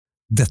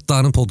Dette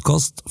en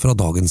podcast fra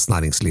Dagens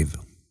Næringsliv.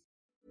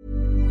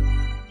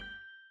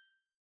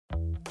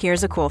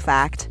 Here's a cool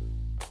fact.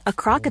 A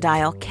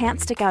crocodile can't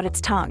stick out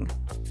its tongue.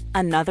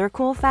 Another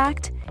cool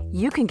fact,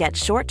 you can get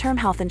short-term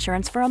health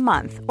insurance for a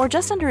month or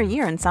just under a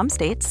year in some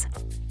states.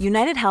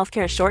 United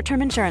Healthcare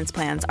short-term insurance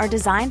plans are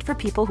designed for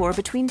people who are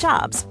between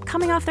jobs,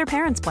 coming off their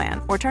parents' plan,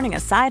 or turning a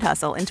side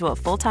hustle into a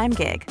full-time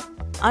gig.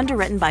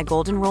 Underwritten by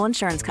Golden Rule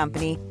Insurance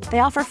Company, they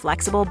offer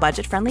flexible,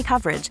 budget-friendly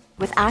coverage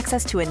with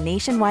access to a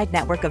nationwide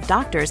network of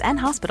doctors and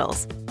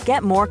hospitals.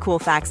 Get more cool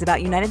facts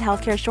about United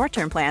Healthcare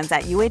short-term plans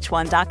at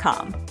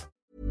uh1.com.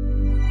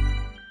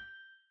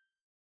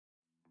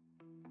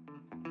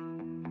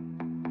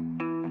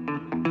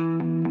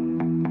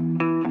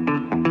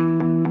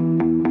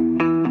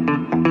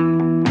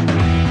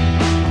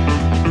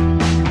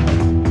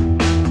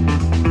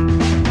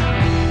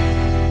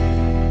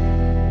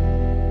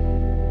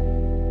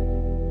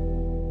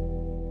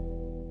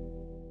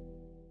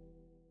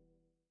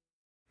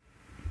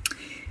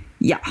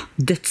 Ja,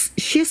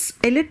 dødskyss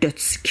eller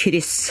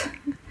dødskryss.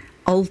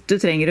 Alt du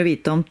trenger å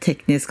vite om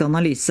teknisk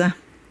analyse.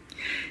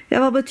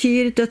 Ja, hva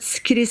betyr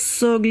dødskryss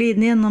og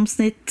glidende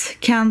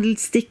gjennomsnitt,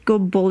 candlestick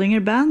og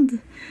Bollinger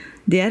Band?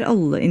 Det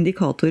alle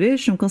indikatorer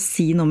som kan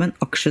si noe om en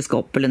aksje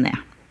skal opp eller ned.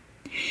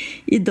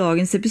 I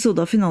dagens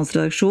episode av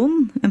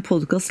Finansredaksjonen, en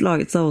podcast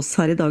laget av oss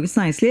her i Dagens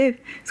Næringsliv,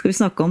 skal vi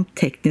snakke om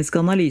teknisk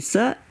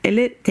analyse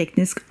eller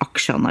teknisk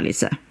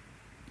aksjeanalyse.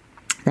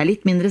 Det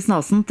litt mindre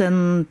snasent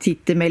enn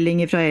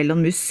tittelmeldinger fra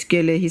Elon Musk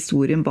eller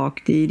historien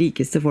bak de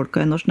rikeste folka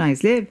i norsk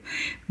næringsliv,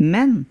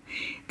 men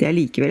det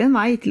likevel en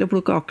vei til å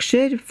plukke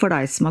aksjer for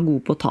deg som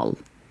god på tall.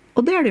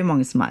 Og det det jo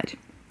mange som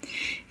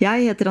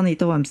Jeg heter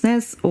Anita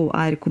Holmsnes og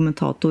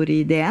kommentator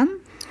i DN.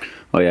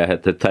 Og jeg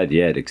heter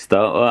Terje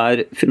Erikstad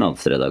og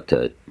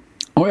finansredaktør.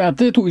 Og jeg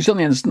heter Torstein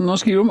Jensen og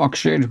skriver om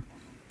aksjer.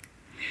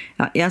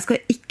 Ja, jeg skal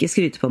ikke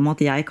skryte på meg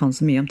at jeg kan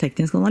så mye om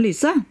teknisk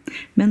analyse,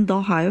 men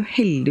da har jeg jo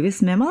heldigvis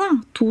med meg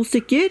 2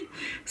 stykker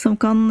som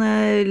kan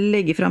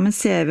legge frem en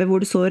CV hvor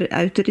det står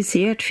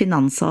autorisert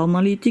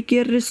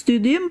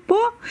finansanalytikerstudium på,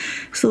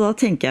 så da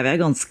tenker jeg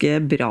vi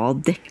ganske bra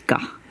dekka.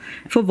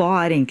 For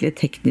hva egentlig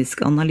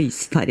teknisk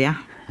analyse, Terje?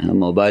 Jeg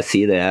må bare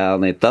si det,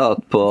 Anita,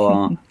 at på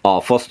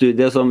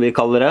AFA-studiet som vi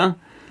kaller det,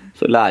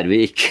 så lærer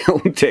vi ikke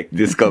om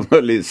teknisk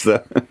analyse.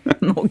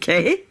 Ok.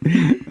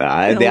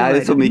 Nei,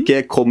 det som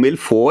ikke kommer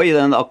få i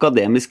den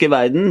akademiske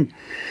verden.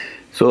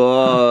 Så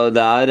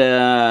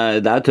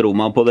der tror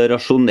man på det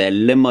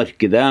rasjonelle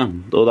markedet.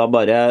 Og da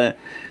bare,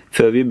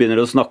 før vi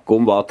begynner å snakke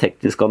om hva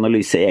teknisk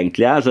analyse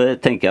egentlig så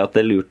tenker jeg at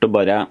det lurt å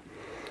bare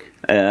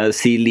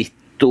si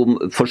litt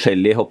om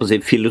forskjellige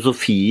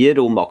filosofier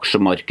om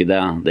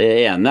aksjemarkedet.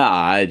 Det ene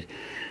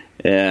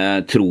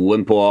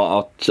troen på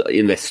at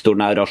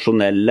investorene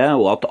rasjonelle,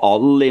 og at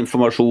all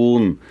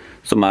informasjon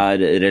som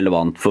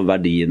relevant for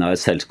verdien av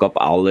et selskap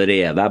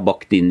allerede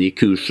bakt inn i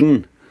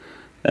kursen.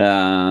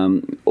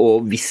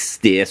 Og hvis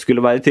det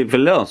skulle være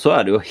tilfellet, så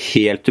det jo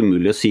helt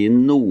umulig å si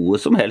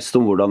noe som helst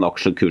om hvordan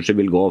aksjekurser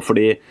vil gå,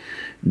 fordi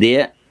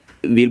det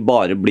vil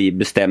bare bli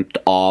bestemt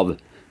av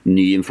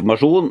ny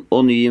informasjon,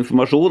 og ny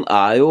informasjon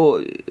jo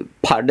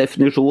per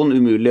definisjon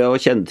umulig å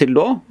kjenne til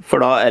da,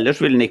 for da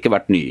ellers ville den ikke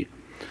vært ny.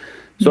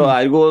 Så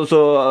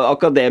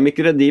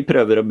akademikere de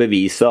prøver å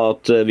bevise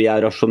at vi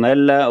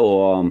rasjonelle,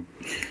 og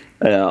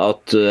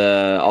at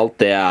alt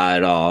det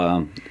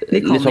da...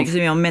 Vi kan ikke så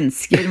mye om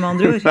mennesker, med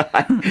andre ord.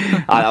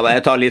 Nei,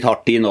 jeg tar litt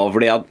hardt i nå,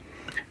 fordi at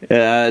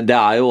det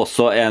jo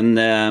også en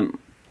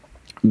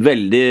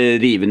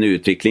veldig rivende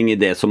utvikling i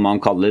det som man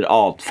kaller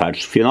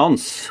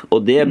atferdsfinans,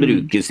 og det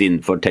brukes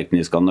innenfor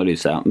teknisk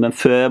analyse. Men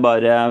før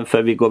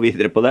vi går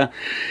videre på det,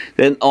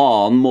 en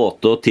annen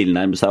måte å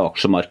tilnærme seg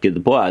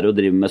aksjemarkedet på å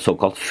drive med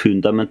såkalt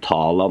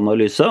fundamental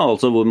analyse,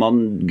 altså hvor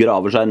man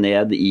graver seg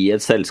ned i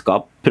et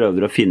selskap,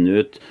 prøver å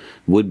finne ut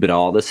hvor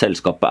bra det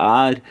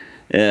selskapet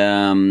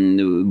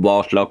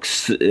hva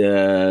slags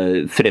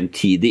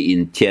fremtidig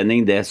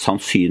inntjening det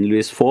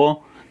sannsynligvis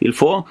vil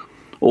få,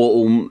 og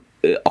om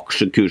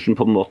aksjekursen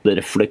på en måte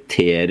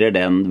reflekterer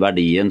den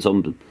verdien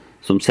som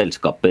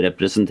selskapet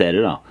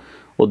representerer da.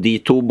 Og de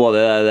to, både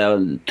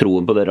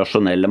troen på det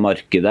rasjonelle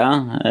markedet,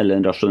 eller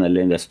den rasjonelle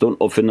investoren,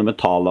 og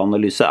fundamental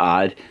analyse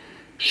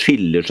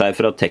skiller seg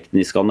fra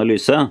teknisk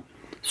analyse,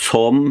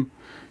 som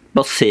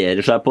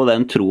baserer seg på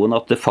den troen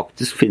at det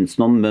faktisk finnes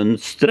noen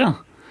mønstre.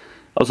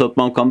 Altså at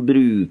man kan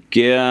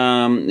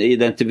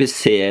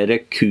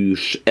identifisere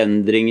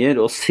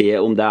kursendringer og se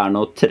om det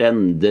noen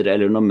trender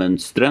eller noen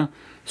mønstre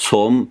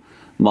som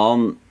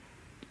man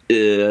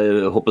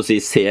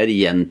ser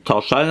gjentar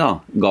seg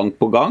gang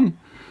på gang,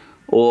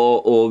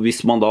 og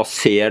hvis man da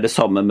ser det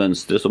samme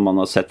mønstret som man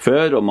har sett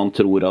før, og man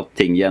tror at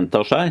ting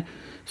gjentar seg,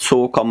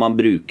 så kan man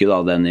bruke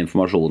da den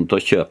informasjonen til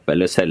å kjøpe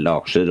eller selge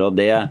aksjer, og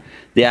det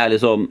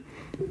liksom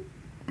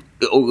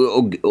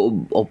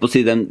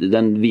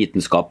den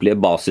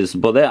vitenskapelige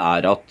basisen på det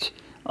at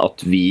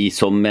vi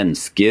som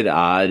mennesker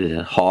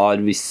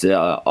har visse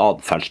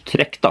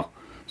adferdstrekk da,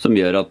 som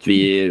gjør at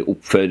vi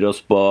oppfører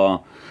oss på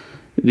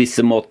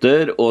visse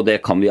måter, og det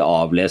kan vi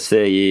avlese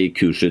i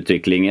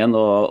kursutviklingen,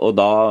 og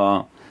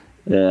da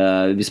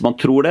Hvis man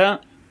tror det,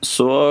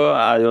 så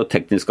jo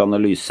teknisk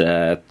analyse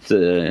et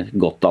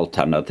godt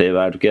alternativ.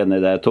 Du ikke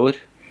enig i det, Tor?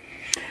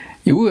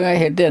 Jo,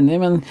 jeg helt enig,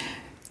 men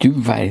du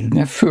verden,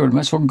 jeg føler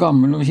meg så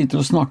gammel når vi sitter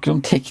og snakker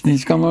om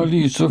teknisk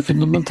analyse og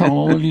fundamental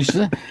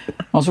analyse.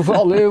 Altså for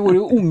alle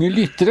våre unge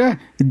lyttere,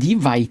 de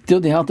vet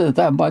jo det at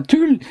dette bare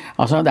tull.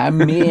 Altså det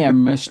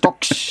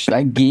meme-stocks,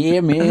 det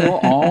GME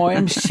og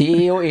AMC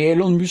og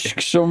Elon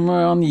Musk som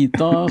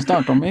Anita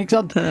startet med, ikke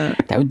sant?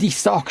 Det jo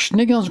disse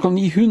aksjene, ikke sant, som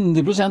kan gi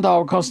 100%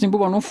 avkastning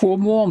på bare noen få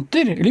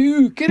måneder,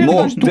 eller uker,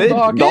 eller kanskje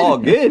 2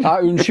 dager. Ja,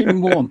 unnskyld,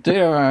 måneder.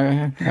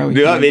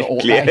 Du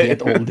virkelig.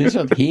 Helt oldis,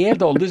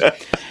 helt oldis.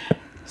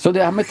 Så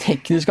det her med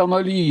teknisk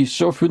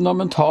analyse og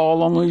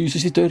fundamental analyse,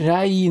 sitte og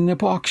regne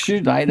på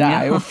aksjer, nei, det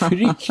jo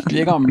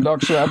fryktelig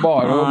gammeldags, så det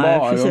bare å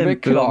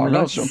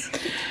beklage, altså.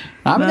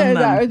 Nei, men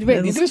det jo et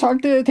veldig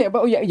interessant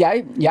tema, og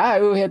jeg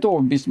jo helt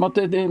overbevist om at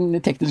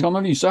teknisk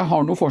analyse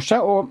har noe for seg,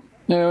 og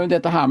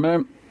dette her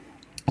med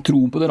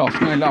troen på det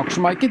rasjonelle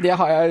aksjemarkedet, det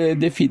har jeg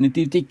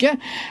definitivt ikke.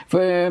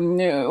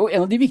 Og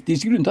en av de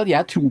viktigste grunnene til at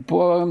jeg tror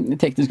på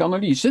teknisk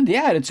analyse, det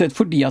rett og slett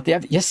fordi at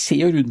jeg ser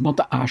jo rundt meg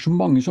at det så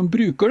mange som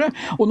bruker det.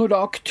 Og når da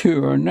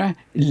aktørene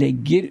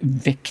legger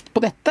vekt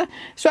på dette,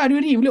 så det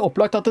jo rimelig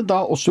opplagt at det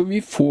da også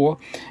vil få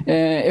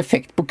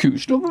effekt på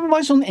kursen. Og det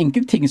var en sånn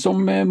enkel ting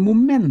som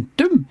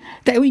momentum.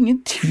 Det jo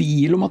ingen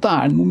tvil om at det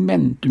en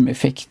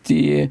momentumeffekt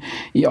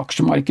i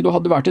aksjemarkedet. Og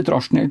hadde det vært et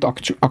rasjonelt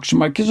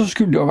aksjemarked, så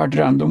skulle det jo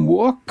vært random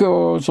walk,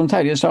 og som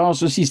Terje sa,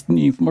 altså siste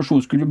ny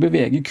informasjon skulle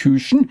bevege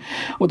kursen,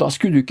 og da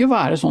skulle det ikke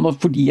være sånn at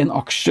fordi en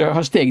aksje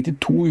har steget i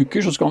 2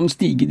 uker, så skal den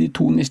stige de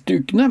 2 neste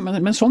ukene,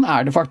 men sånn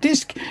det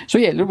faktisk.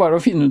 Så gjelder det bare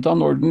å finne ut av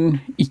når den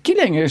ikke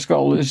lenger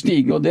skal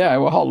stige, og det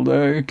jo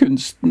halve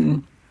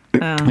kunsten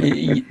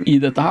i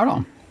dette her da.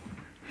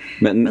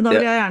 Men da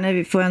vil jeg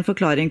gjerne få en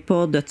forklaring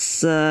på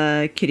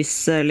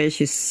dødskrysset eller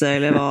kysset,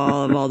 eller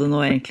hva det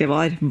nå egentlig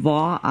var.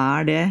 Hva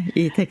det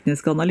i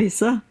teknisk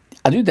analyse?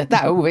 Ja, du, dette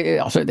jo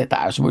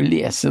som å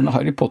lese en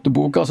Harry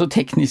Potter-bok, altså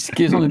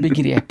tekniske sånne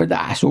begreper, det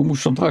så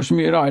morsomt, det har så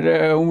mye rare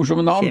og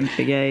morsomme navn.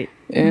 Kjempegøy.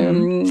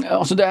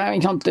 Altså det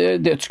ikke sant,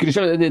 dødskryss,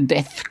 eller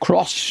Death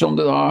Cross, som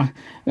det da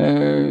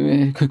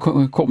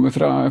kommer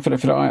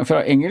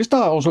fra engelsk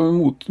da, og så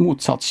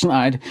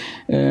motsatsen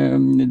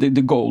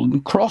The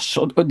Golden Cross,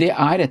 og det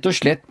rett og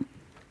slett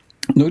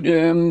når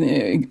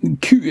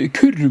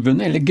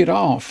kurvene eller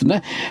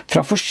grafene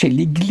fra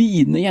forskjellige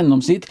glidende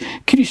gjennomsnitt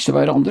krysser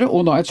hverandre,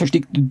 og da et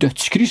slikt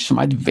dødskryss, som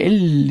et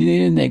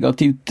veldig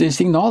negativt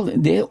signal,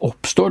 det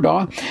oppstår da,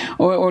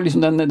 og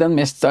liksom den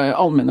mest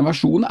allmenne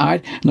versjonen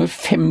når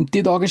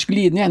 50 dagers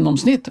glidende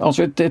gjennomsnitt,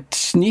 altså et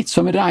snitt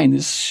som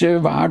regnes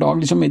hver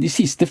dag liksom med de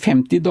siste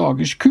 50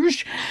 dagers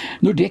kurs,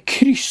 når det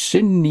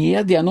krysser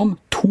ned gjennom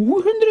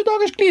 200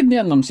 dagers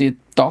glidende gjennomsnitt,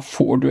 da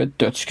får du et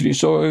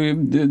dødskryss,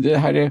 og det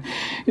her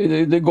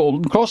The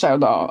Golden Cross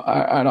jo da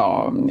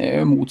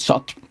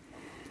motsatt.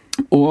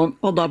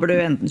 Og da bør du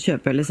enten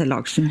kjøpe eller selge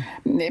aksjen?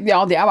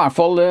 Ja, det i hvert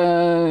fall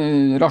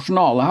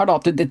rasjonale her, da,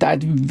 at dette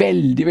et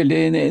veldig,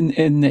 veldig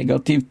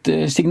negativt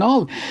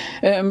signal.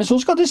 Men så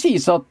skal det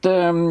sies at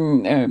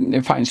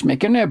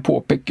feinschmeckerne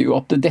påpeker jo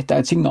at dette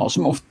et signal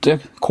som ofte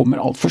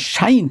kommer alt for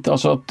sent.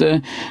 Altså at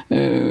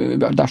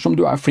dersom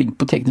du flink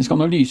på teknisk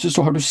analyse,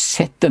 så har du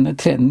sett denne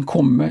trenden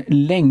komme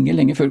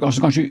lenge før,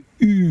 altså kanskje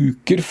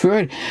uker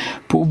før,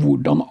 på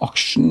hvordan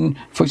aksjen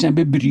for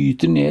eksempel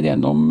bryter ned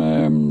gjennom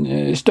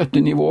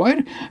støttenivåer.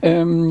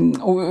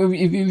 Og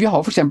vi har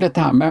for eksempel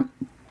dette her med,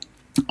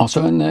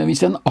 altså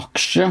hvis en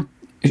aksje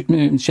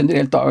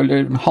generelt da,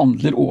 eller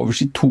handler over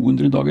sitt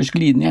 200 dagers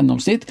glidende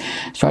gjennomsnitt,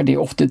 så det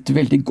ofte et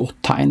veldig godt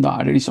tegn. Da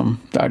det liksom,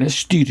 da det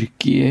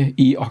styrke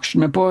i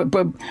aksjen.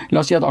 Men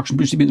la oss si at aksjen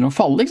plutselig begynner å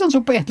falle, ikke sant? Så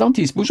på et eller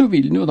annet tidspunkt så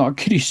vil den jo da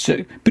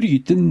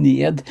bryte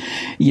ned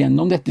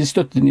gjennom dette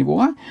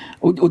støttenivået,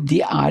 og det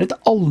et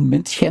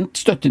allment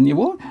kjent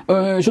støttenivå,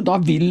 så da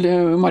vil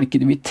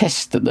markedet vil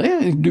teste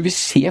det. Du vil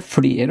se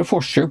flere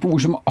forsøk på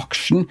hvor som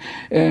aksjen,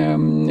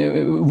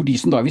 hvor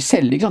de som da vil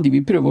selge, ikke sant? De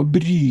vil prøve å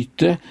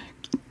bryte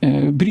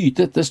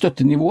dette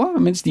støttenivået,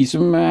 mens de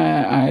som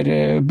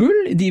bull,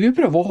 de vil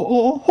prøve å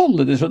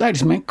holde det. Så det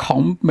liksom en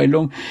kamp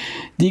mellom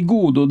de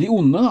gode og de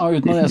onde, da,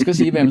 uten at jeg skal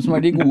si hvem som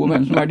de gode og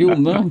hvem som de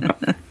onde.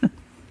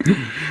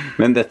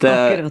 Men dette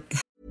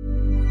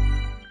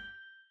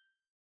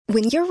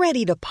When you're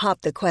ready to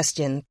pop the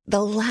question,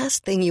 the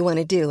last thing you want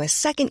to do is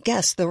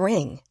second-guess the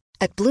ring.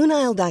 At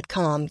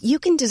BlueNile.com, you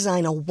can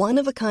design a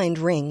one-of-a-kind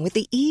ring with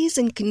the ease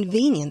and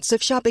convenience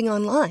of shopping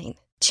online.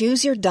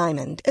 Choose your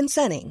diamond and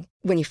setting.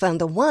 When you find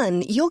the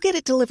one, you'll get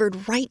it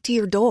delivered right to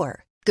your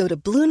door. Go to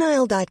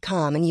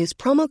BlueNile.com and use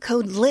promo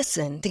code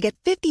LISTEN to get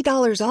 $50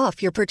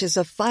 off your purchase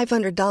of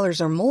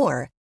 $500 or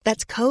more.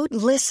 That's code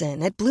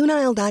LISTEN at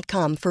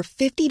BlueNile.com for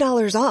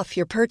 $50 off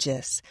your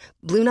purchase.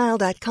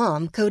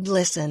 BlueNile.com, code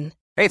LISTEN.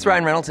 Hey, it's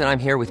Ryan Reynolds, and I'm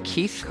here with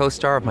Keith,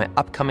 co-star of my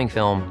upcoming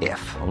film,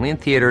 If, only in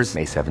theaters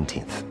May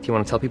 17th. Do you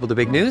want to tell people the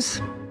big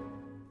news?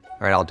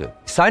 All right, I'll do it.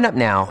 Sign up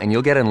now and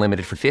you'll get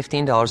unlimited for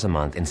 $15 a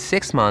month and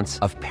 6 months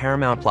of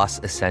Paramount Plus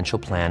Essential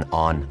Plan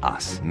on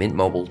us.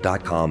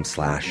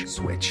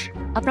 mintmobile.com/switch.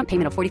 Upfront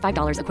payment of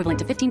 $45 equivalent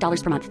to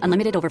 $15 per month.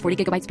 Unlimited over 40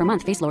 gigabytes per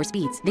month. Face lower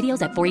speeds.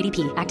 Videos at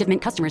 480p. Active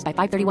Mint customers by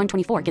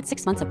 531.24 get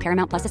 6 months of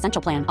Paramount Plus Essential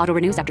Plan. Auto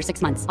renews after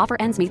 6 months. Offer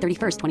ends May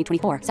 31st,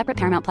 2024. Separate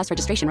Paramount Plus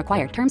registration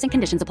required. Terms and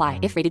conditions apply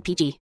if rated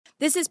PG.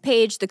 This is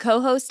Paige, the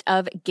co-host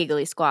of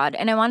Giggly Squad,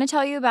 and I want to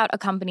tell you about a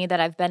company that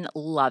I've been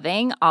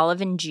loving,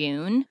 Olive &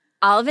 June.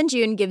 Olive &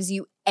 June gives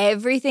you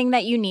everything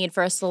that you need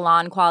for a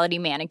salon-quality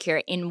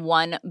manicure in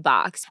one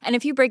box. And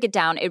if you break it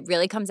down, it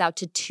really comes out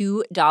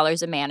to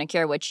 $2 a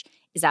manicure, which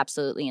is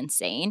absolutely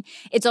insane.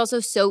 It's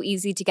also so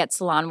easy to get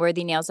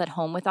salon-worthy nails at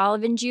home with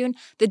Olive & June.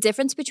 The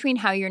difference between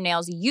how your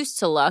nails used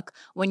to look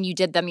when you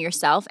did them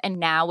yourself and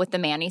now with the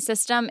Mani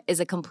system is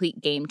a complete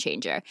game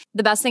changer.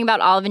 The best thing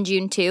about Olive &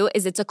 June, too,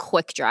 is it's a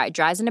quick dry.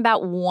 Dries in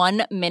about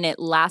 1 minute,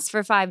 lasts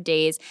for 5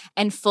 days,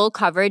 and full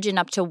coverage in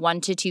up to 1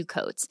 to 2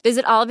 coats.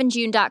 Visit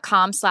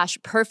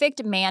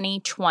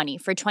oliveandjune.com/perfectmani20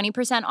 for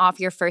 20%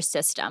 off your first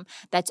system.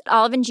 That's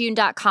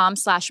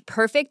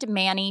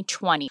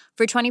oliveandjune.com/perfectmani20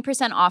 for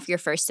 20% off your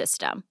first system.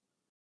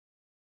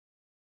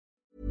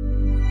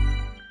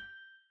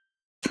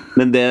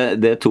 Men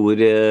det Tor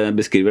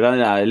beskriver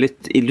der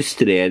litt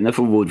illustrerende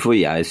for hvorfor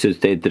jeg synes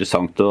det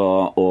interessant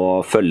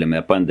å følge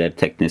med på en del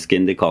tekniske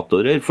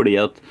indikatorer, fordi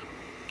at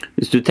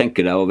hvis du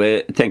tenker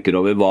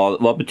over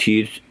hva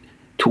betyr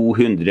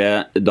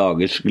 200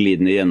 dagers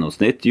glidende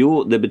gjennomsnitt?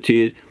 Jo, det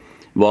betyr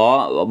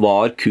hva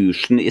var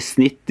kursen i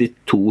snitt de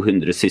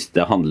 200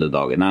 siste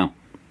handledagene.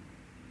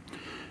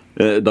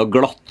 Da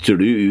glatter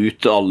du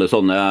ut alle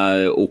sånne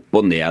opp-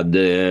 og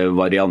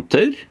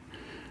ned-varianter,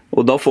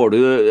 og da får du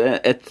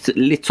et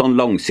litt sånn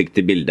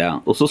langsiktig bilde.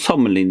 Og så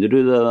sammenligner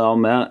du det da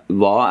med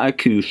hva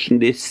kursen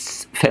de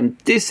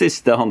 50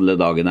 siste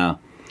handledagene.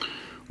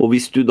 Og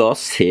hvis du da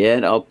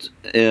ser at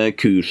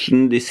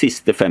kursen de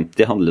siste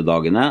 50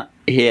 handledagene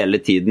hele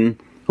tiden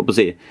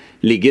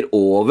ligger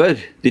over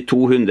de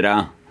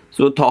 200,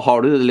 så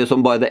har du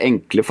liksom bare det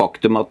enkle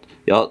faktum at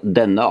ja,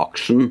 denne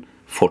aksjen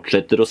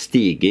fortsetter å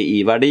stige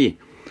i verdi.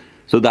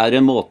 Så det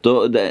en måte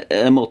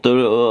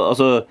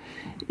altså,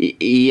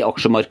 i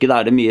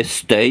aksjemarkedet det mye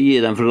støy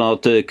i den forstand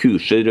at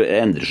kurser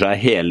endrer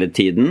seg hele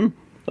tiden,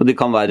 og det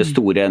kan være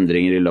store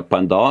endringer i løpet av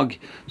en dag,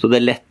 så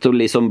det lett å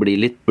liksom bli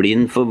litt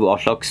blind for hva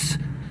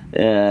slags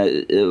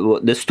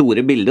det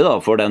store bildet da,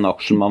 for den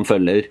aksjen man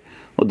følger.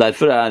 Og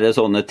derfor det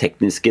sånne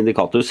tekniske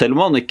indikatorer, selv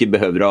om man ikke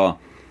behøver å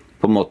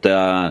på en måte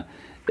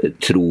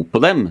tro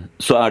på dem,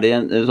 så det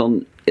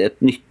et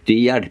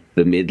nyttig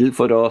hjelpemiddel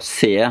for å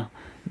se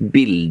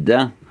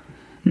bildet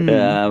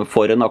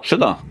for en aksje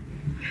da.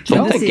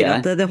 Sånn tenker jeg.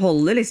 At det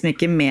holder liksom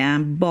ikke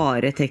med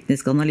bare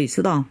teknisk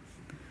analyse da,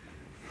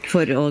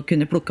 for å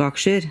kunne plukke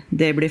aksjer.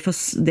 Det blir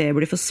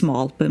for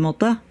smalt på en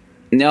måte.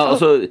 Ja,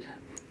 altså,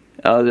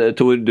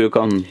 Tor, du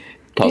kan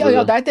ta det.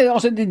 Ja,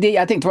 det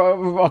jeg tenkte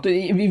var at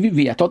vi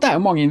vet at det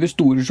jo mange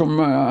investorer som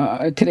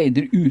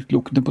trader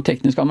utelukkende på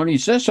teknisk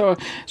analyse, så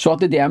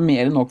at det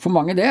mer enn nok for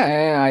mange, det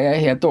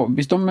jeg helt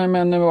overbevist om.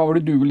 Men hva var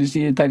det du ville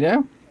si,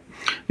 Terje?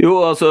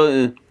 Jo,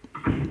 altså,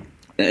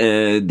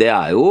 det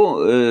jo,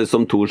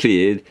 som Tor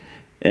sier,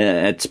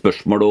 et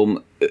spørsmål om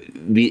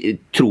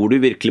tror du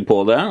virkelig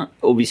på det?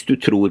 Og hvis du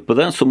tror på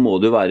det, så må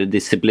du være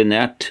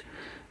disiplinert.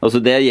 Altså,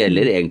 det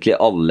gjelder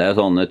egentlig alle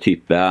sånne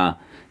type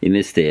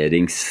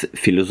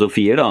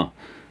investeringsfilosofier da.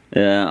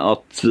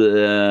 At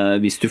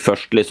hvis du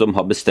først liksom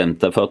har bestemt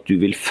deg for at du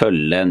vil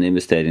følge en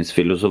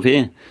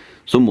investeringsfilosofi,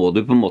 så må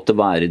du på en måte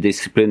være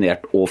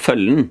disiplinert og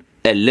følge den.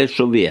 Ellers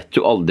så vet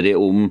du aldri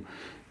om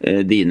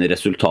dine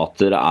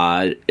resultater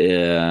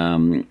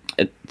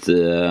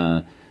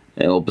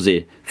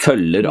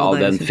følger av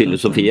den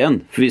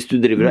filosofien. For hvis du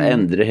driver og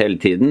endrer hele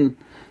tiden,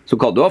 så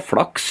kan du ha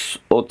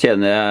flaks og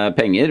tjene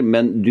penger,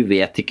 men du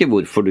vet ikke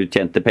hvorfor du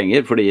tjente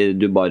penger, fordi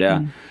du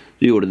bare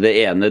du gjorde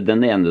det ene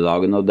den ene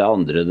dagen og det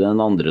andre den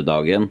andre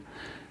dagen.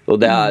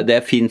 Og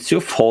det finnes jo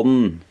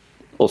fond,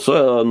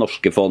 også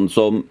norske fond,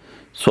 som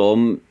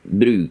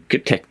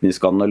bruker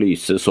teknisk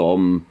analyse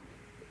som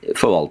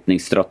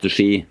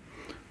forvaltningsstrategi.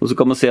 Og så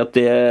kan man si at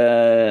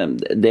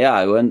det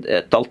jo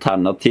et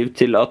alternativ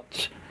til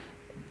at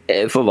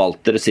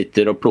forvaltere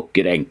sitter og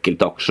plukker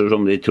enkeltaksjer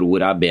som de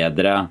tror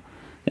bedre,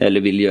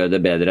 eller vil gjøre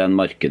det bedre enn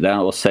markedet,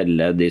 og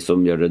selge de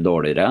som gjør det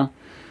dårligere.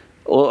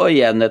 Og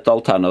igjen et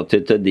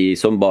alternativ til de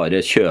som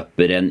bare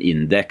kjøper en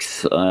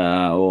indeks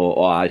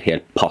og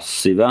helt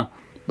passive.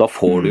 Da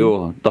får du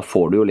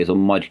jo liksom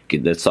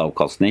markedets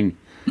avkastning.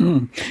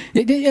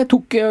 Jeg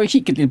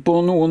kikket litt på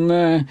noen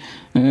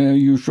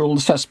usual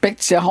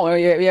suspects.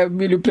 Jeg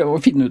vil jo prøve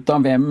å finne ut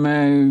av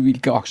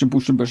hvilke aksjer på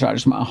Oslo Børs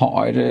det som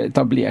har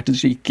etablert et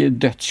slik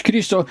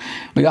dødskryss, og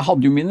jeg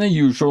hadde jo mine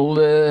usual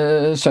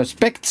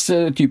suspects,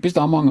 typisk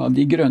da mange av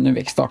de grønne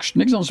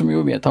vekstaksjene, ikke sant, som vi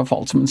jo vet har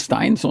falt som en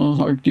stein,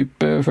 sånn har typ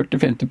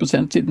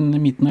 40-50% siden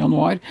midten av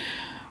januar.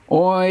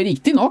 Og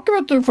riktig nok,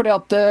 vet du, fordi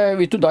at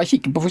hvis du da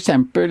kikker på for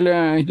eksempel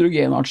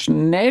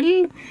hydrogenaksjen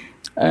Nell,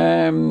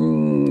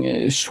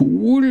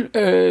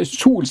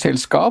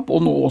 solselskap,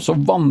 og nå også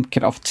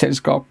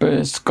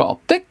vannkraftselskapet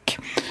Scatec.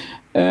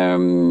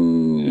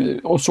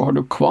 Og så har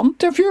du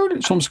Quantafuel,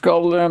 som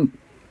skal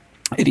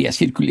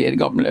resirkulere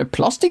gamle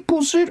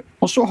plastikkposer,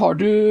 og så har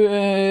du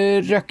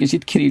Røkke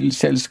sitt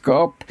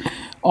krillselskap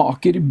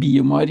Aker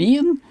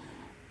Biomarin.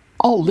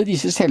 Alle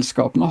disse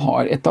selskapene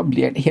har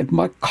etablert helt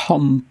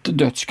markant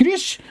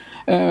dødskryss,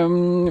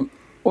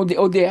 og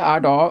det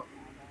da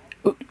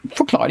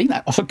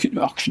forklaringen altså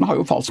aksjen har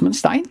jo falt som en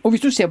stein, og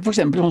hvis du ser på for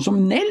eksempel sånn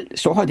som Nell,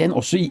 så har den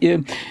også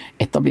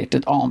etablert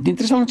et annet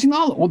interessant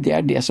signal, og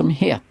det det som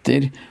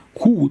heter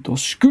hode og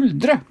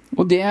skuldre,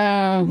 og det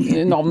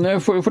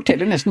navnet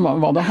forteller nesten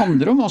hva det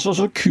handler om, altså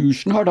så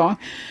kursen har da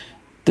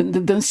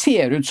den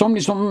ser ut som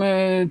liksom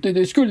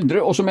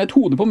skuldre og som et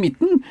hode på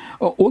midten,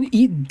 og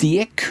I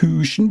det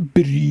kursen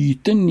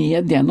bryter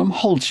ned gjennom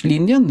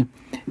halslinjen,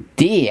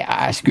 det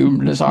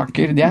skumle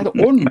saker, det et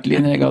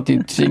ordentlig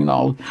negativt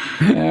signal.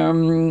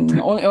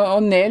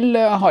 Og Nell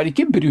har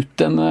ikke brutt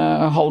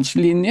denne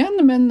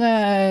halslinjen, men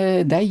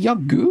det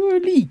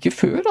jaggu like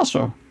før,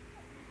 altså.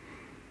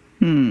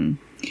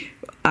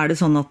 Det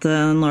sånn at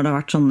når det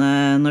har vært sånne,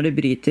 når det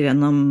bryter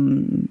gjennom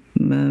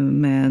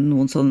med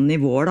noen sånne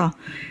nivåer da,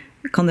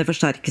 kan det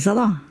forsterke seg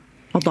da?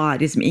 Og da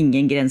det liksom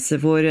ingen grense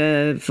for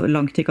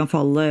langt de kan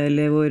falle,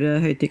 eller hvor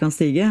høyt de kan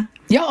stige?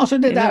 Ja, altså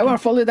det I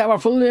hvert fall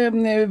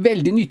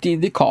veldig nyttige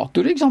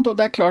indikatorer, ikke sant? Og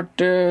det klart,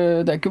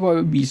 det ikke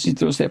bare vi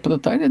sitter og ser på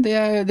dette her,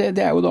 det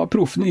jo da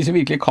proffene, de som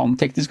virkelig kan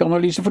teknisk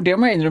analyse, for det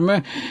må jeg innrømme,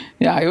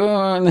 jeg jo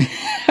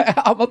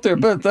amatør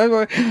på dette,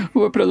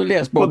 og prøvd å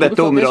lese på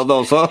dette området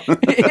også.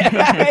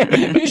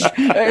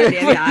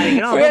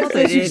 For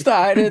jeg synes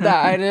det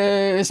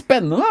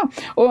spennende da,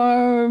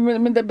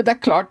 men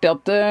det klart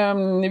at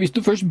hvis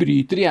du først bryter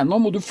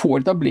igjennom, og du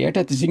får etablert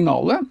dette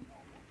signalet,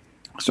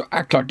 så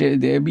klart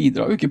det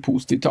bidrar jo ikke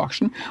positivt til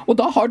aksjen. Og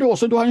da har du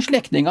en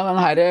slektning av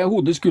denne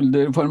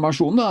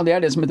hode-skulder-formasjonen,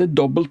 det det som heter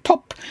double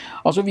top.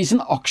 Altså hvis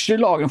en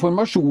aksje lager en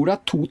formasjon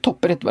av to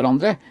topper etter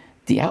hverandre,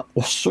 det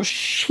også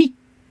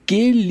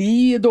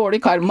skikkelig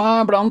dårlig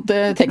karma blant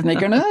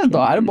teknikerne.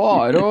 Da det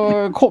bare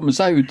å komme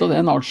seg ut av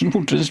den aksjen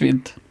fortere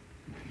svidd.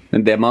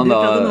 Men det man du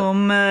da... hadde noe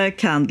om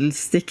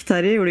candlestick,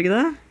 Terje, gjorde du ikke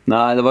det?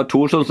 Nei, det var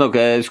Tor som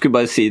snakket, jeg skulle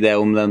bare si det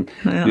om den.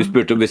 Ja. Du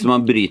spurte hvis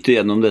man bryter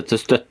gjennom dette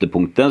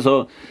støttepunktet,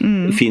 så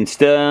finnes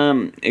det,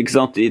 ikke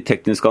sant, I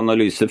teknisk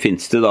analyse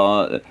finnes det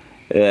da,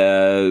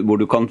 hvor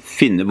du kan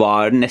finne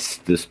hva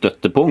neste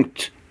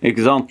støttepunkt,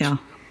 ikke sant? Ja.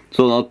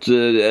 Sånn at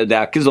det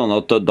ikke sånn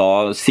at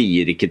da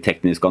sier ikke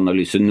teknisk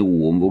analyse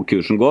noe om hvor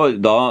kursen går,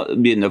 da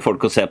begynner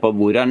folk å se på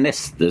hvor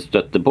neste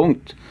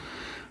støttepunkt.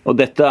 Og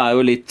dette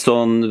jo litt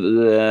sånn,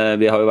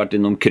 vi har jo vært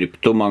innom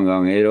krypto mange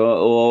ganger,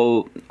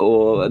 og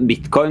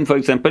Bitcoin for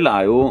eksempel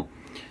jo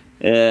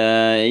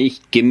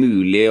ikke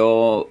mulig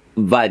å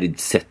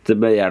verdsette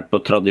med hjelp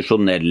av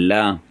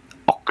tradisjonelle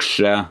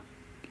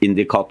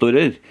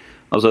aksjeindikatorer.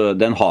 Altså,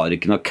 den har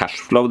ikke noe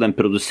cashflow, den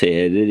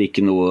produserer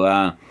ikke noe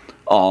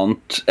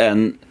annet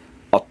enn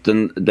at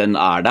den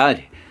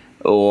der.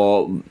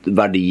 Og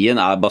verdien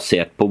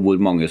basert på hvor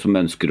mange som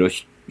ønsker å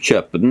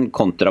kjøpe den,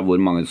 kontra hvor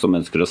mange som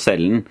ønsker å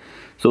selge den.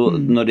 Så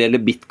når det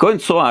gjelder Bitcoin,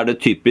 så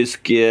det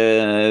typisk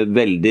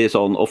veldig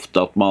sånn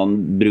ofte at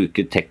man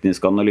bruker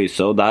teknisk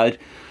analyse, og der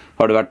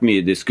har det vært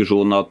mye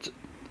diskusjon at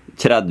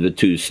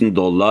 $30,000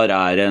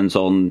 en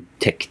sånn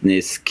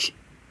teknisk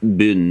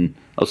bunn.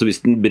 Altså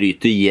hvis den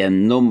bryter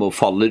gjennom og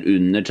faller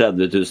under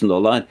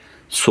 $30,000,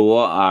 så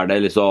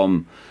det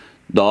liksom,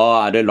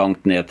 da det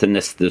langt ned til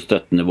neste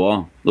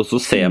støttenivå. Og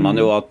så ser man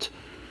jo at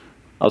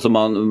altså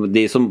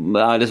de som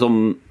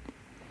liksom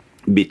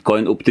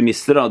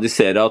Bitcoin-optimister, de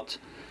ser at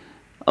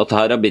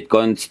her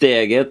Bitcoin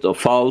steget og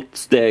falt,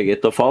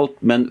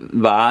 men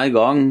hver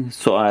gang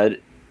så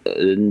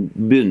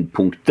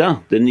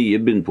bunnpunktet, det nye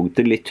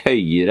bunnpunktet litt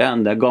høyere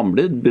enn det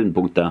gamle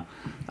bunnpunktet.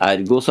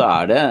 Ergo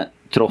så det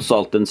tross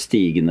alt en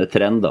stigende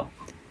trend da.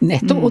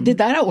 Nettopp, og det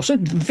der også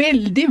et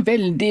veldig,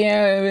 veldig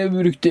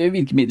brukt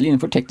virkemiddel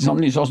innenfor teknisk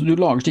analyse. Altså du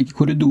lager slike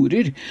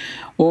korridorer,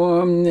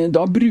 og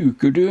da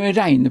bruker du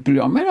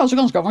regneprogrammer, altså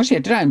ganske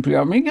avanserte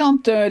regneprogrammer,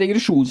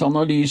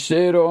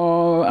 regresjonsanalyser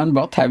og and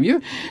what have you,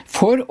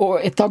 for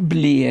å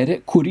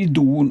etablere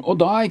korridoren.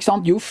 Og da, ikke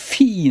sant, jo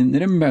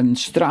finere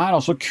mønstre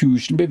altså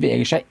kursen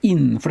beveger seg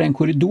innenfor den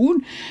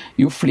korridoren,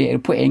 jo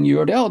flere poeng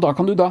gjør det, og da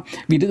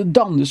vil det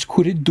dannes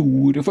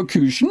korridorer for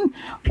kursen,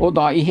 og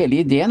da I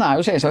hele ideen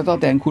jo selvsagt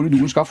at den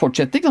korridoren skal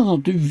fortsette, sånn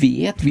at du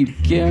vet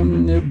hvilke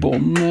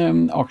bånd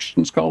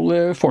aksjen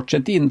skal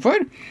fortsette innenfor.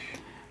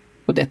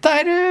 Og dette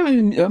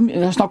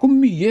snakk om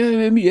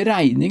mye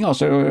regning,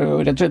 altså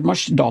rett og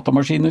slett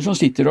datamaskiner som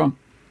sitter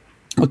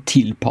og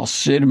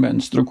tilpasser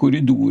mønstre og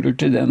korridorer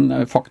til den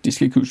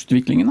faktiske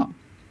kursutviklingen. Da.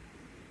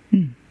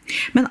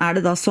 Men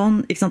det da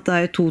sånn, ikke sant,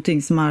 det jo to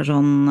ting som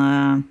sånn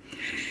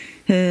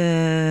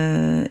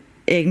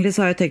egentlig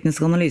så jo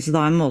teknisk analyse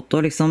da en måte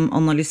å liksom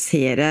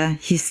analysere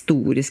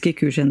historiske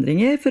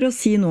kursendringer for å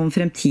si noe om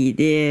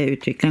fremtidig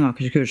utvikling av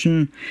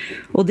aksjekursen.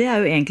 Og det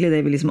jo egentlig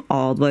det vi liksom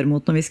advarer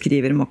mot når vi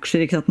skriver om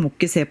aksjer, ikke sant? Må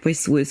ikke se på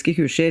historiske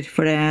kurser,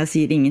 for det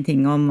sier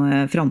ingenting om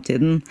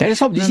fremtiden. Det det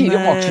samme de sier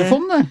om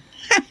aksjefondene.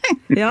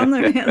 Ja, det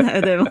jo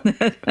det man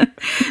gjør.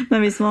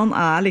 Men hvis man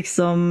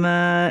liksom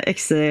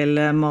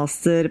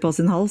Excel-master på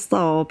sin hals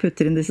da, og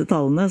putter inn disse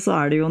tallene, så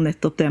det jo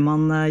nettopp det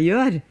man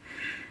gjør,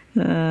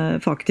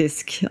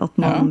 faktisk. At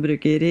man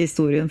bruker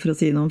historien for å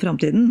si noe om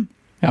fremtiden.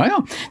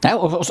 Ja.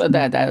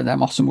 Det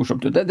masse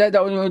morsomt. Du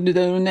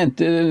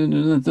nevnte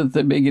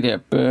dette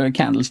begrepet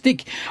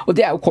candlestick, og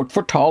det jo kort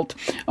fortalt,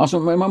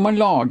 altså man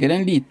lager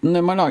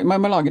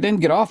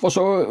en graf, og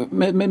så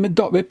med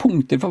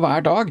punkter for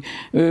hver dag,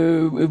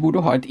 hvor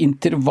du har et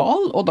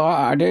intervall, og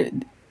da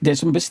det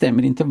som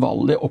bestemmer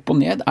intervallet opp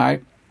og ned,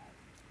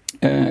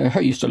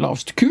 høyest og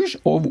lavest kurs,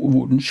 og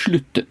hvor den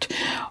sluttet.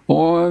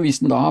 Og hvis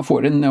den da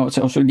får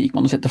så liker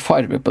man å sette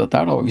farve på dette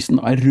her, og hvis den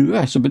da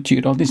rød, så betyr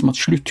det liksom at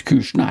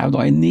sluttkursen jo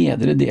da I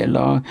nedre del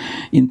av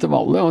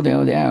intervallet, og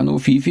det jo noe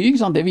fy-fy,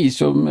 ikke sant? Det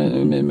viser jo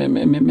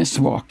med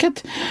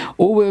svakhet.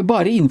 Og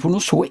bare innenfor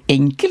noe så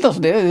enkelt,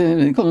 altså det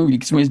kan jo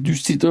ikke som helst du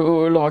sitter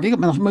og lager,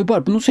 men altså,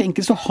 bare på noe så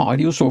enkelt så har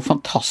de jo så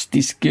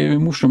fantastisk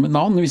morsomme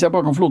navn. Hvis jeg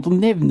bare kan få lov til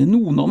å nevne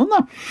noen av dem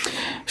da,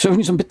 så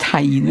liksom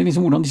betegner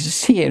liksom hvordan disse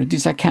ser ut,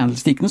 disse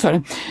candlestickene, så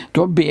du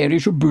har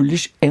bearish og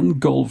bullish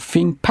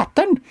engulfing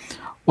pattern,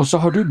 og så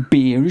har du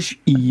bearish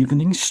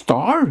evening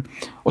star,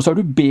 og så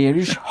har du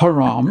bearish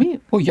harami,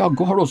 og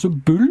jaggu har du også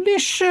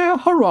bullish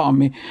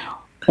harami.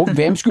 Og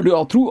hvem skulle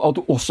da tro at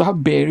du også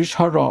har bearish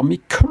harami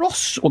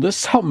cross, og det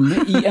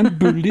samme I en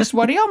bullish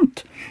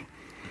variant?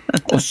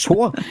 Og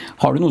så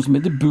har du noe som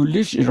heter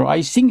bullish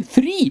rising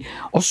 3,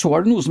 og så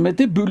har du noe som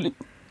heter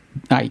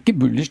Nei, ikke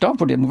bullish da,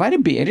 for det må være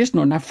bearish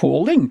når den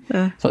falling.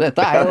 Så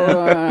dette jo,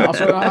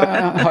 altså,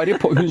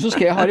 hun som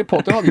skrev Harry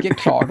Potter hadde ikke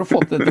klart å få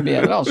til dette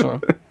bedre, altså.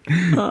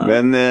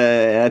 Men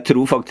jeg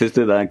tror faktisk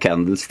det der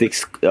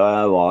candlesticks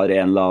var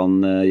en eller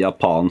annen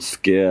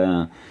japansk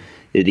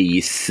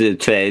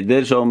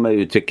ristrader som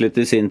utviklet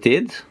I sin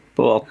tid,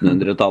 på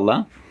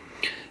 1800-tallet.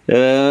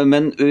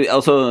 Men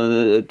altså,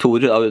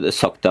 Tor har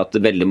sagt at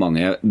veldig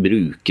mange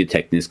bruker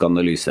teknisk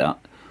analyse,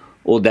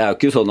 og det jo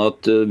ikke sånn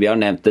at vi har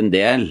nevnt en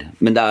del,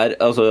 men det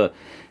altså,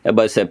 jeg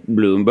bare ser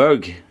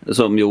Bloomberg,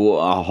 som jo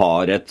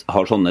har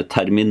sånne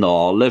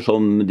terminaler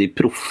som de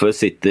proffe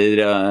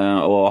sitter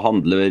og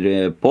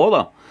handler på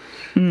da.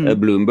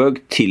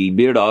 Bloomberg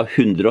tilbyr da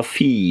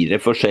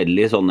 104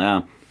 forskjellige sånne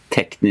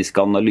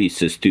tekniske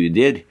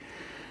analysestudier,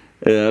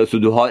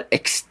 så du har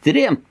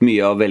ekstremt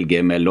mye å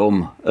velge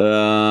mellom.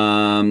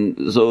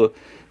 Så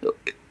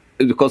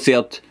du kan si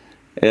at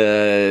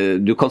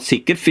du kan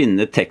sikkert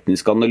finne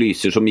tekniske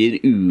analyser som gir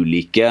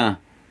ulike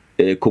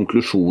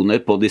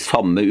konklusjoner på de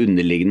samme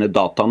underliggende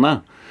dataene.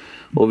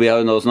 Og vi har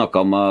jo nå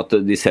snakket om at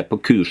de ser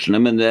på kursene,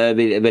 men det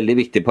veldig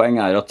viktig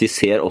poeng at de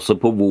ser også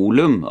på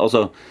volum.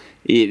 Altså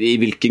I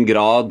hvilken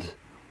grad,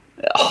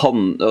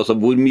 altså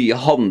hvor mye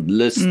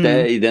handles det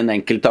I den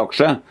enkelte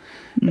aksje.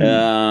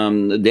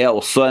 Det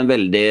også en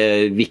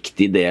veldig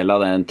viktig del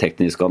av den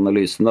tekniske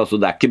analysen. Altså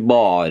det ikke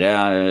bare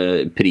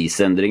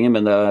prisendringer,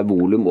 men det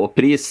volum og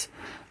pris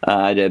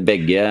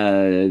begge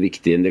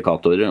viktige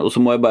indikatorer. Og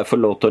så må jeg bare få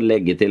lov til å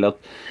legge til at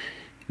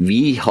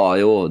vi har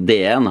jo,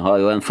 DN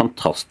har jo en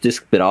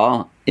fantastisk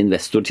bra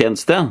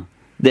investortjeneste,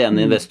 DN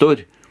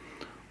Investor.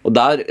 Og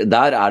der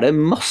det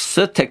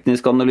masse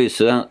teknisk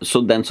analyse,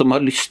 så den som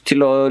har lyst til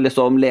å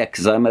liksom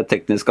leke seg med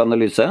teknisk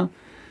analyse,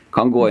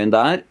 kan gå inn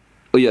der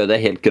og gjøre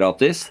det helt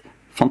gratis.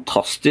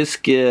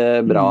 Fantastisk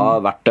bra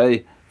verktøy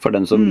for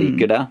den som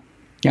liker det.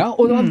 Ja,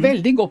 og det var et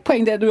veldig godt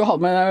poeng det du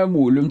hadde med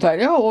volum,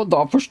 Terje, og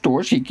da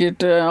forstår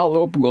sikkert alle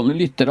oppegående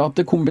lyttere at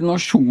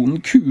kombinasjonen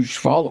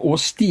kursfall og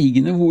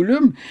stigende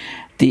volum,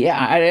 det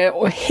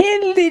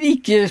heller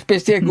ikke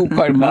spesielt god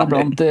karma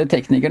blant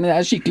teknikerne.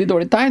 Det skikkelig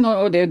dårlig tegn,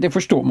 og det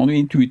forstår man jo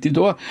intuitivt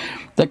også.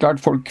 Det klart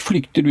folk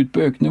flykter ut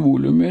på økende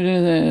volumer,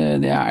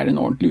 det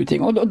en ordentlig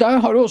uting. Og der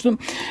har du også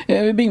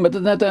bygget med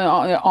et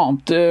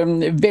annet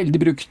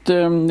veldig brukt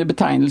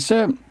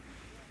betegnelse,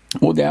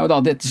 og det jo da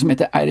dette som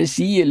heter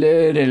RSI,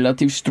 eller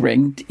Relative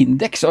Strength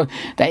Index, og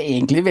det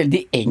egentlig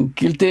veldig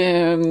enkelt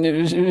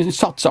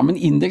satt sammen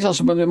indeks,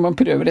 altså man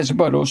prøver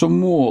bare å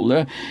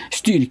måle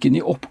styrken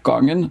I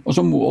oppgangen, og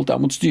så målt da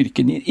mot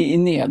styrken I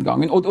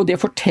nedgangen, og det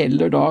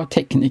forteller da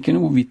teknikerne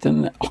hvorvidt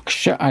en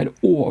aksje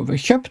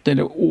overkjøpt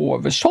eller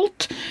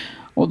oversolgt,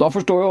 og da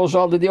forstår jo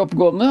også alle de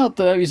oppgående at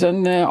hvis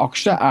en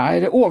aksje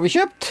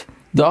overkjøpt,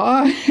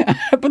 da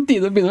det på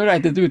tide å begynne å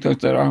reite etter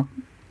utgangsdøra.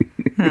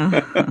 Ja.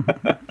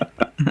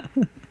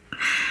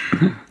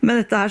 Men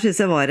dette her synes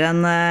jeg var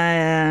en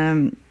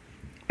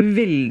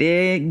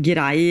veldig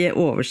grei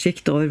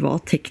oversikt over hva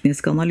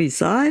teknisk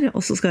analyse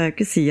og så skal jeg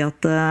ikke si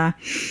at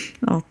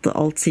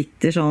alt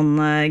sitter sånn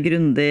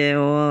grundig,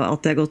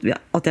 og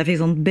at jeg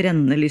fikk sånn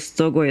brennende lyst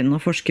til å gå inn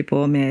og forske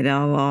på mer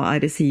av hva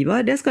RSI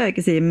var, det skal jeg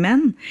ikke si,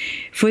 men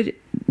for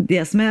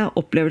det som jeg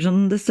opplever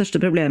som det største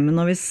problemet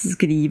når vi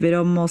skriver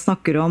om og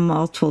snakker om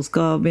at folk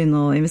skal begynne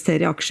å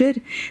investere i aksjer,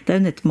 det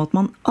jo nettopp at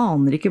man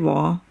aner ikke hva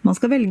man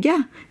skal velge.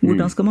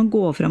 Hvordan skal man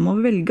gå frem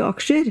og velge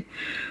aksjer?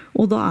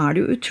 Og da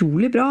det jo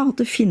utrolig bra at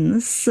det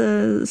finnes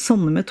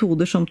sånne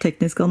metoder som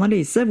teknisk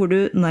analyse, hvor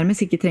du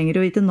nærmest ikke trenger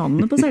å vite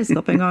navnet på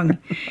selskapet engang.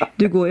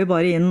 Du går jo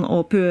bare inn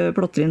og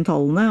plotter inn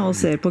tallene og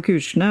ser på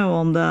kursene, og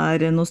om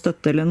det noe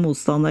støtte eller en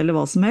motstand eller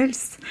hva som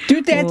helst. Du,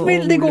 det et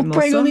veldig godt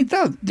poeng,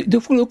 Anita. Du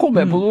får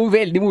komme på noe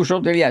veldig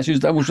morsomt, eller jeg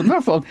synes det morsomt i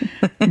hvert fall.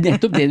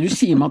 Nettopp det du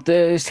sier med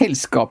at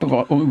selskapet,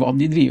 hva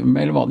de driver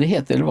med, eller hva de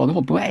heter, eller hva de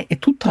holder på med,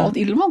 totalt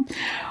illemann.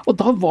 Og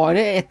da var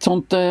det et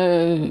sånt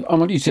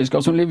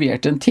analyseselskap som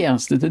leverte en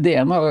tjeneste til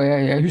DNA, og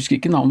jeg husker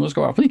ikke navnet, og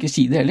skal i hvert fall ikke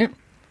si det heller.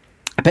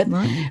 Men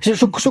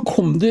så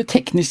kom det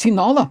teknisk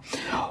signal da.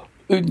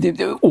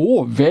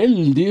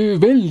 Veldig,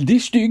 veldig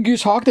stygg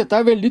sak,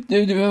 dette veldig,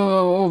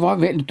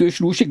 du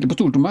slo skikkelig på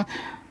stortrommet.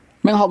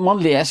 Men hadde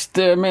man lest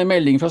med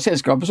melding fra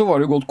selskapet, så var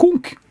det gått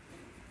konk.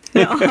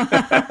 Ja.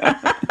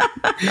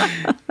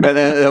 Men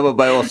jeg må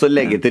bare også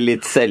legge til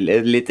litt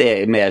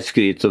mer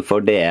skryt for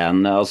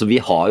DN. Altså,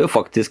 vi har jo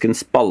faktisk en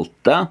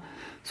spalte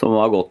som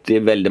har gått i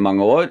veldig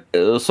mange år,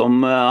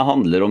 som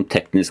handler om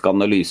teknisk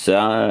analyse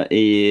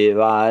i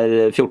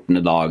hver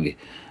 14. dag,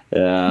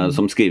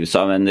 som skrives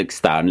av en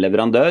ekstern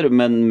leverandør,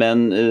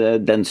 men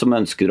den som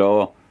ønsker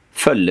å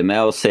følge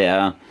med og se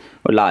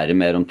og lære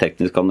mer om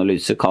teknisk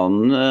analyse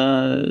kan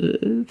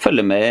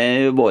følge med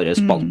i våre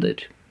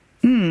spalter.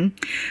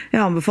 Jeg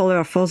anbefaler i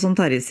hvert fall, som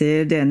Terje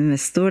sier, DN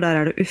Investor,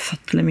 der det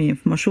ufattelig mye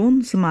informasjon,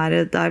 som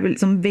det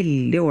liksom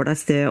veldig ålreit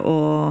sted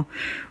å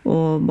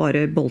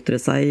bare boltre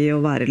seg i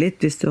og være litt,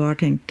 hvis du har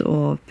tenkt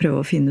å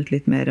prøve å finne ut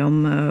litt mer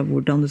om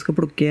hvordan du skal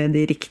plukke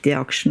de riktige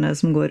aksjene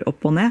som går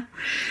opp og ned.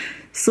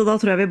 Så da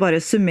tror jeg vi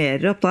bare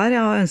summerer opp der.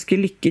 Jeg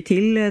ønsker lykke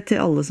til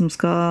alle som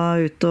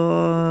skal ut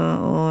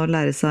og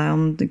lære seg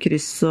om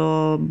kryss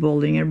og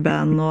Bollinger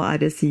Band og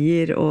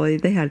RSI-er og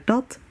i det hele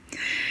tatt.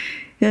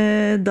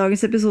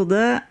 Dagens episode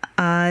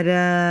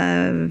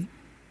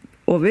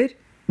over.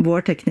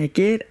 Vår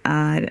tekniker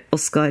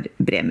Oskar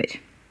Bremer.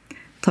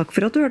 Takk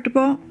for at du hørte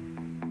på.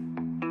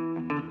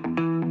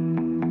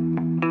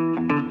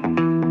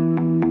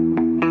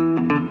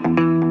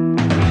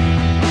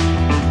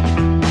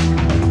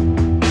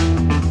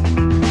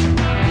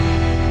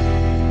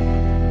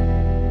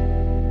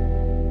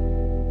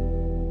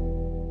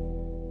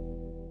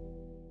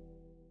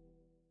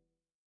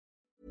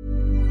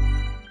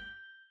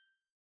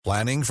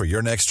 Planning for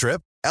your next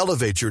trip?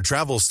 Elevate your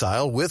travel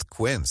style with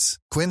Quince.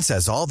 Quince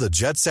has all the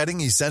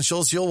jet-setting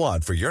essentials you'll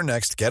want for your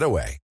next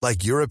getaway,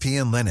 like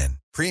European linen,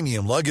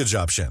 premium luggage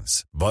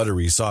options,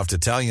 buttery soft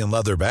Italian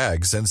leather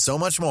bags, and so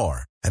much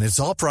more. And it's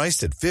all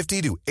priced at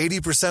 50 to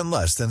 80%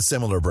 less than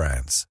similar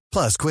brands.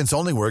 Plus, Quince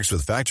only works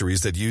with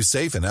factories that use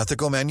safe and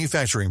ethical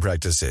manufacturing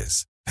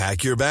practices.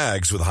 Pack your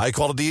bags with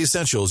high-quality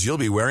essentials you'll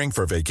be wearing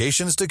for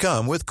vacations to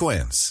come with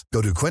Quince.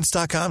 Go to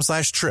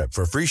quince.com/trip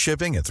for free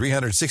shipping and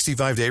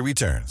 365-day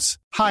returns.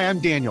 Hi, I'm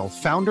Daniel,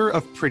 founder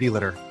of Pretty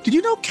Litter. Did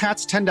you know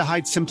cats tend to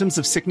hide symptoms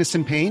of sickness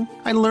and pain?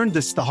 I learned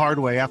this the hard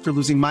way after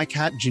losing my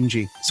cat,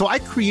 Gingy. So I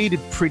created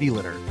Pretty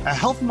Litter, a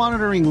health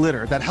monitoring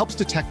litter that helps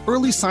detect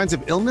early signs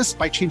of illness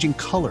by changing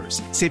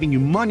colors, saving you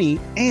money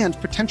and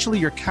potentially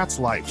your cat's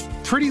life.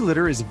 Pretty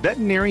Litter is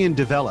veterinarian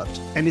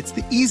developed, and it's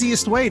the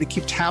easiest way to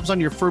keep tabs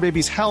on your fur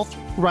baby's health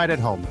right at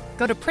home.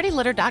 Go to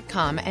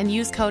prettylitter.com and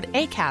use code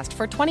ACAST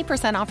for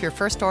 20% off your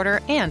first order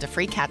and a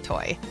free cat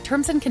toy.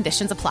 Terms and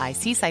conditions apply.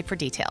 See site for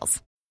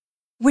details.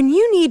 When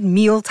you need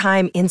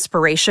mealtime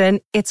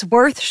inspiration, it's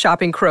worth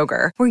shopping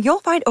Kroger, where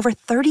you'll find over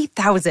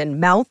 30,000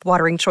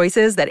 mouth-watering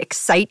choices that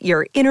excite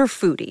your inner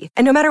foodie.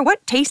 And no matter what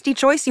tasty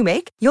choice you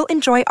make, you'll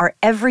enjoy our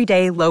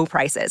everyday low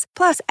prices,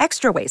 plus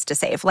extra ways to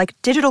save, like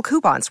digital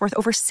coupons worth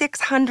over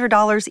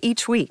 $600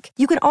 each week.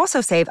 You can also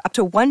save up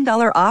to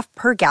 $1 off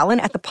per gallon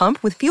at the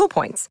pump with fuel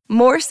points.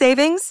 More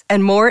savings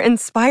and more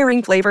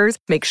inspiring flavors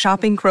make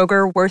shopping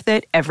Kroger worth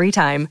it every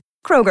time.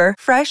 Kroger,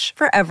 fresh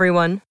for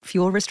everyone.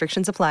 Fuel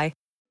restrictions apply.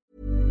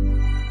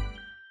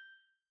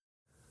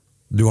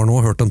 Du har nå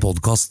hørt en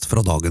podcast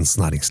fra Dagens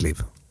Næringsliv.